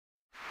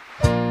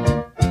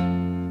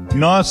You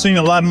know, I've seen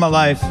a lot in my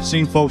life,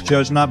 seen folks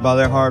judged not by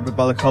their heart, but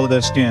by the color of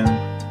their skin.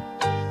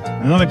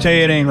 And let me tell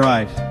you, it ain't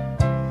right.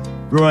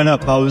 Growing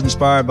up, I was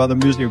inspired by the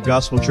music of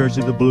gospel, church,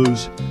 and the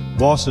blues,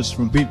 voices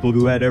from people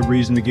who had every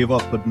reason to give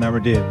up, but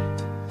never did.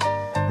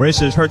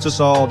 Races hurts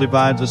us all,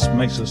 divides us,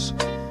 makes us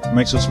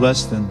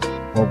less than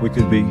what we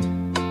could be.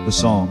 The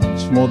song,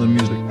 it's more than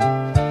music.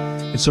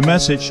 It's a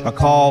message, a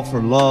call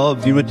for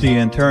love, unity,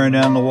 and tearing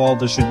down the wall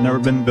that should never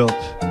been built.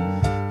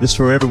 This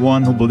for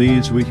everyone who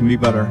believes we can be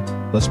better.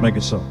 Let's make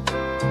it so.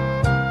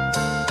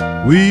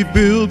 We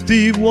built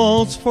these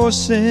walls for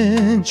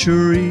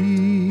centuries,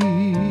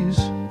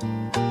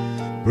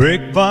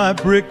 brick by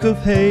brick of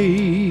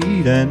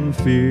hate and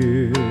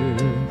fear,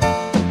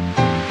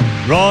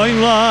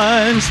 drawing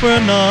lines where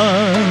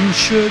none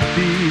should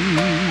be,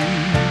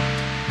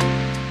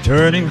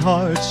 turning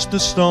hearts to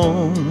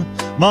stone,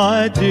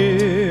 my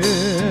dear.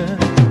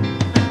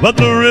 But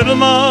the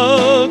rhythm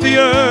of the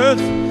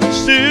earth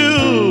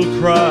still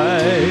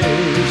cries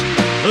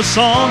the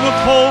song of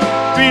hope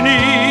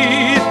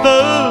beneath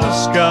the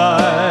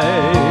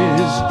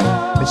skies.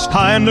 It's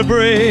time to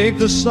break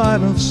the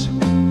silence,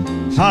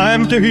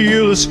 time to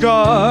heal the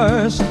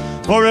scars,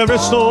 for every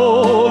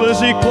soul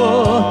is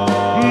equal,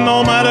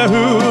 no matter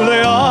who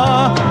they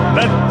are.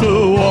 Let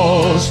the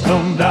walls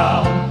come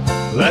down,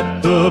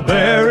 let the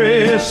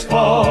barriers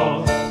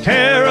fall,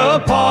 tear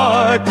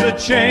apart the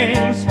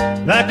chains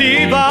that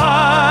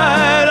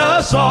divide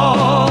us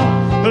all.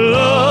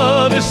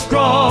 Love is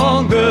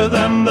stronger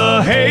than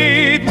the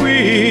hate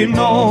we've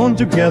known.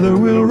 Together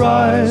we'll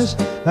rise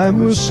and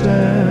we'll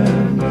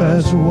stand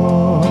as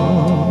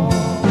one.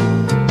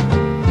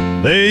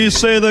 They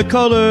say the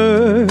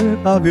color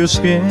of your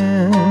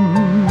skin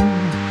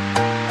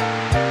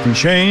can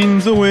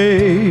change the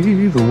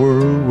way the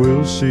world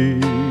will see,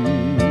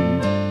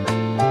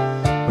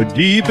 but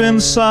deep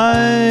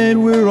inside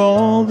we're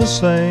all the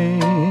same,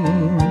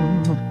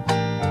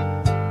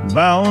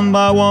 bound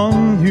by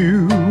one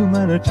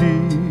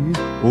humanity.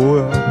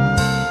 Well,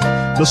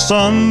 the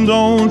sun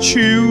don't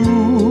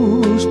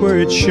choose where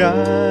it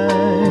shines,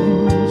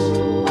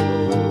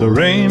 the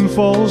rain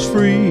falls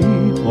free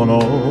on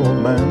all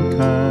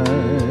mankind.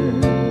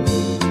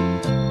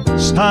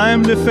 It's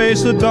time to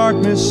face the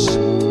darkness,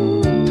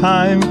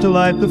 time to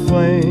light the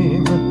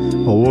flame,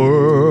 a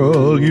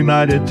world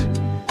united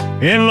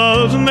in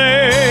love's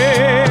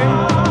name.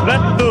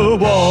 Let the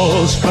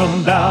walls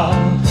come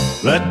down,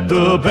 let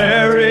the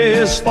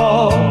barriers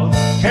fall,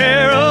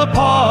 tear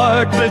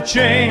apart the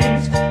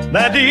chains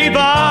that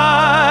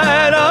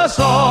divide us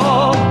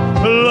all.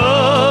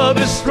 Love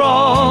is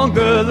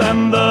stronger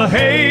than the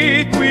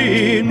hate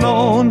we've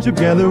known.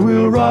 Together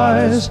we'll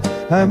rise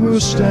and we'll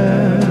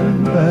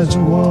stand as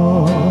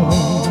one.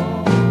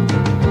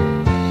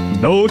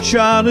 No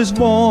child is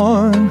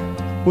born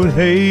with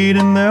hate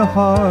in their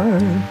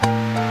heart.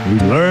 We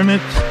learn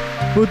it,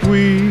 but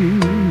we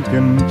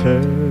can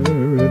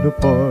tear it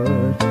apart.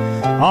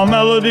 Our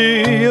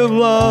melody of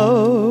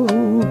love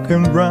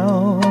can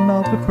drown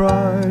out the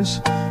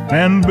cries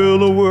and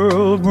build a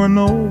world where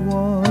no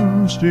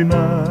one's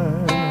denied.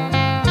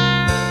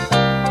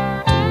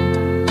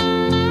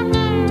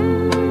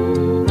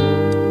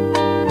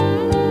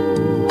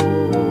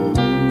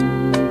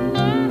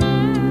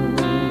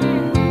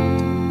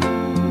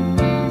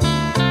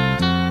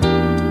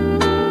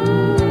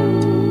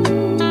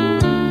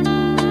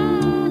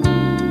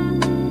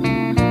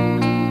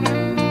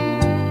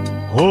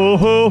 Oh,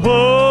 oh,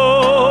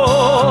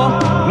 oh,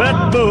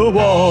 let the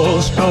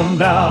walls come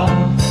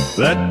down,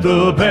 let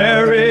the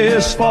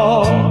barriers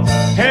fall,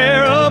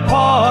 tear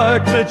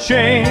apart the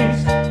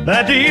chains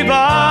that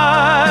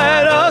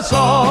divide us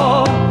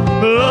all.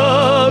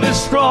 Love is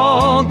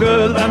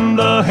stronger than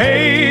the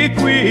hate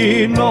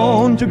we've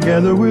known.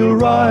 Together we'll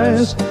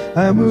rise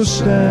and we'll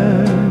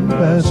stand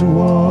as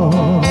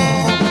one.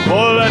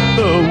 Oh, let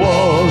the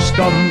walls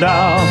come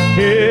down,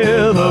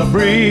 hear the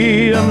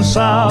freedom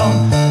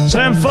sound,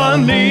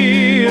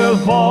 symphony of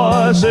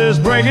voices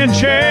breaking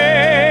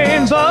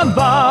chains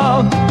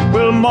unbound.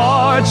 We'll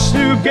march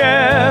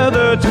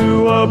together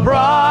to a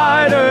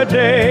brighter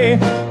day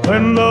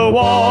when the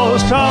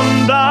walls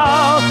come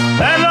down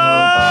and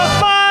love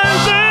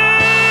finds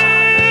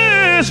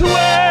its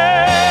way.